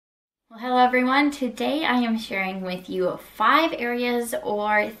Well, hello everyone. Today I am sharing with you 5 areas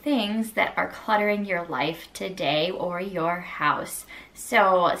or things that are cluttering your life today or your house.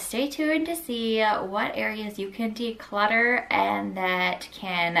 So stay tuned to see what areas you can declutter and that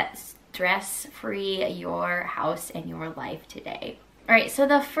can stress-free your house and your life today. All right, so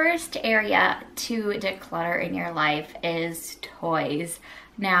the first area to declutter in your life is toys.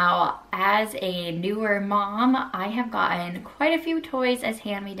 Now, as a newer mom, I have gotten quite a few toys as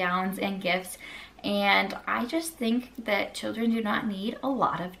hand-me-downs and gifts, and I just think that children do not need a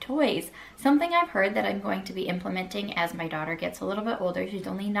lot of toys. Something I've heard that I'm going to be implementing as my daughter gets a little bit older, she's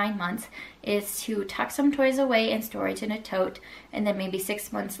only 9 months, is to tuck some toys away in storage in a tote, and then maybe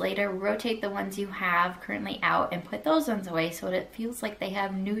 6 months later, rotate the ones you have currently out and put those ones away so that it feels like they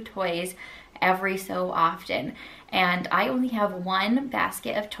have new toys every so often. And I only have one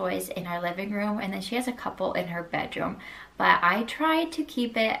basket of toys in our living room, and then she has a couple in her bedroom. But I try to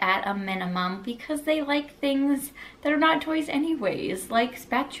keep it at a minimum because they like things that are not toys anyways, like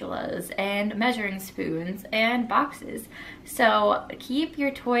spatulas and measuring spoons and boxes. So keep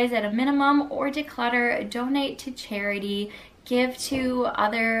your toys at a minimum or declutter, donate to charity, give to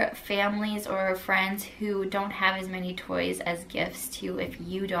other families or friends who don't have as many toys as gifts to if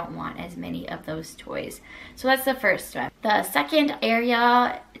you don't want as many of those toys. So that's the first one. The second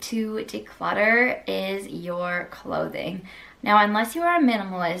area to declutter is your clothing. Now, unless you are a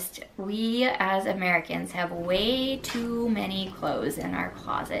minimalist, we as Americans have way too many clothes in our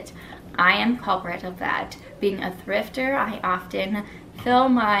closet. I am culprit of that. Being a thrifter, I often fill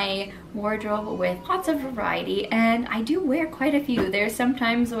my wardrobe with lots of variety, and I do wear quite a few. There's some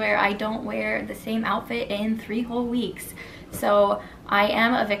times where I don't wear the same outfit in 3 whole weeks. So I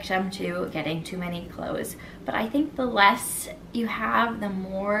am a victim to getting too many clothes. But I think the less you have, the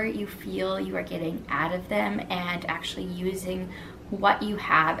more you feel you are getting out of them and actually using what you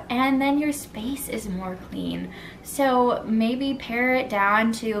have, and then your space is more clean. So maybe pare it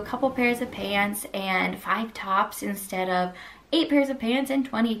down to a couple pairs of pants and 5 tops instead of 8 pairs of pants and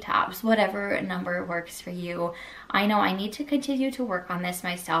 20 tops, whatever number works for you. I know I need to continue to work on this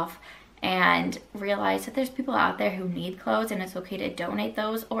myself and realize that there's people out there who need clothes and it's okay to donate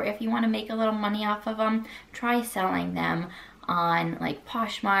those, or if you want to make a little money off of them, try selling them on like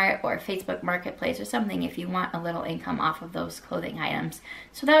Poshmark or Facebook Marketplace or something if you want a little income off of those clothing items.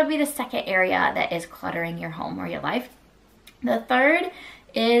 So that would be the second area that is cluttering your home or your life. The third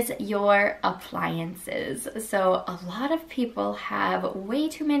is your appliances. So a lot of people have way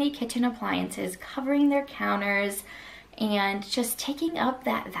too many kitchen appliances covering their counters and just taking up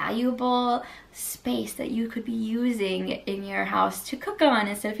that valuable space that you could be using in your house to cook on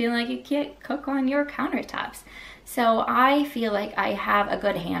instead of feeling like you can't cook on your countertops. So I feel like I have a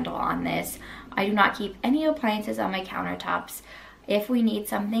good handle on this. I do not keep any appliances on my countertops. If we need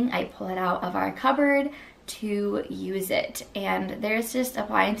something, I pull it out of our cupboard to use it. And there's just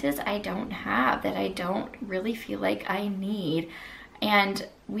appliances I don't have that I don't really feel like I need. And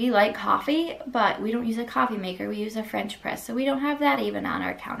we like coffee, but we don't use a coffee maker, we use a French press, so we don't have that even on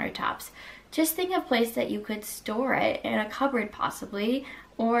our countertops. Just think of a place that you could store it, in a cupboard possibly,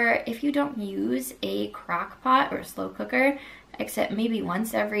 or if you don't use a crock pot or a slow cooker, except maybe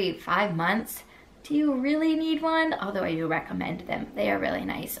once every 5 months, do you really need one? Although I do recommend them, they are really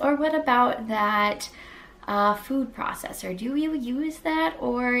nice. Or what about that food processor? Do you use that,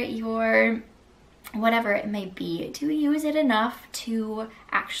 or your whatever it may be? Do you use it enough to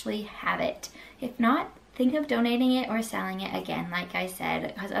actually have it? If not, think of donating it or selling it again, like I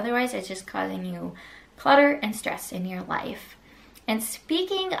said, because otherwise it's just causing you clutter and stress in your life. And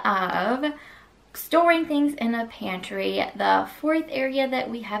speaking of storing things in a pantry, the fourth area that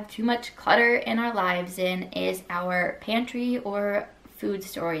we have too much clutter in our lives in is our pantry or food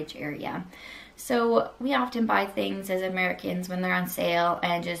storage area. So we often buy things as Americans when they're on sale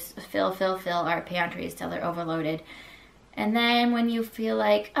and just fill our pantries till they're overloaded. And then when you feel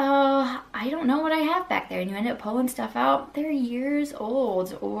like, oh, I don't know what I have back there, and you end up pulling stuff out, they're years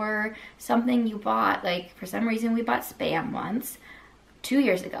old, or something you bought, like for some reason we bought Spam once 2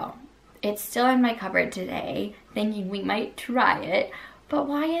 years ago. It's still in my cupboard today, thinking we might try it. But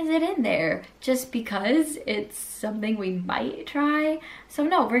why is it in there? Just because it's something we might try? So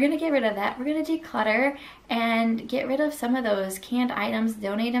no, we're gonna get rid of that. We're gonna declutter and get rid of some of those canned items,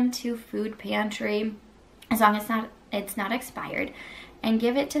 donate them to food pantry, as long as it's not expired, and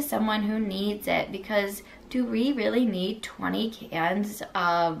give it to someone who needs it. Because do we really need 20 cans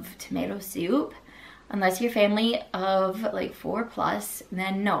of tomato soup? Unless you're family of like 4+,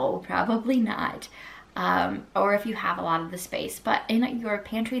 then no, probably not. Or if you have a lot of the space. But in your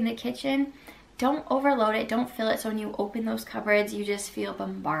pantry in the kitchen, don't overload it, don't fill it, so when you open those cupboards, you just feel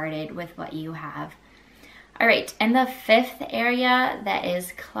bombarded with what you have. All right, and the fifth area that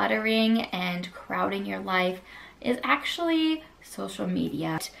is cluttering and crowding your life is actually social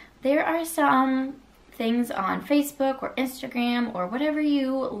media. There are some things on Facebook or Instagram or whatever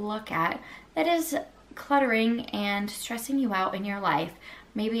you look at that is cluttering and stressing you out in your life.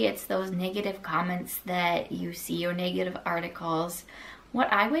 Maybe it's those negative comments that you see or negative articles. What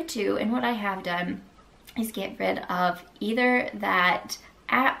I would do and what I have done is get rid of either that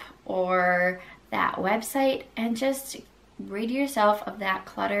app or that website and just rid yourself of that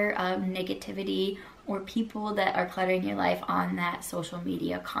clutter of negativity or people that are cluttering your life on that social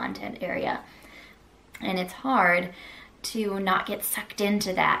media content area. And it's hard to not get sucked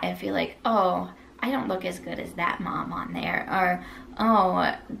into that and feel like, oh, I don't look as good as that mom on there, or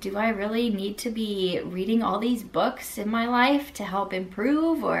oh, do I really need to be reading all these books in my life to help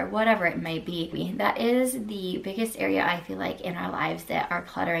improve, or whatever it may be. That is the biggest area I feel like in our lives that are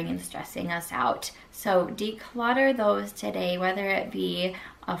cluttering and stressing us out. So declutter those today, whether it be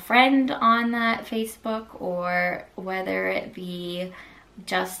a friend on that Facebook or whether it be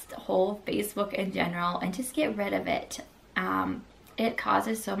just whole Facebook in general, and just get rid of it. It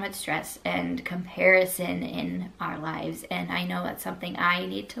causes so much stress and comparison in our lives, and I know that's something I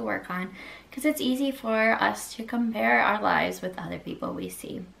need to work on because it's easy for us to compare our lives with other people we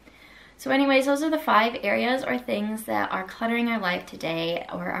see. So anyways, those are the 5 areas or things that are cluttering our life today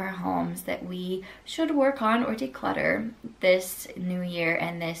or our homes that we should work on or declutter this new year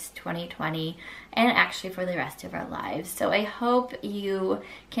and this 2020, and actually for the rest of our lives. So I hope you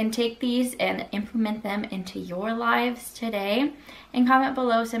can take these and implement them into your lives today, and comment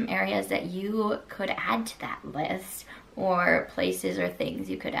below some areas that you could add to that list, or places or things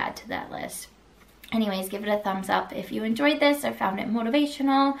you could add to that list. Anyways, give it a thumbs up if you enjoyed this or found it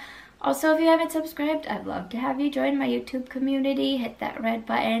motivational. Also, if you haven't subscribed, I'd love to have you join my YouTube community. Hit that red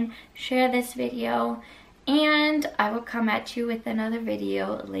button, share this video, and I will come at you with another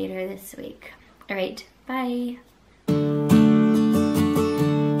video later this week. All right, bye.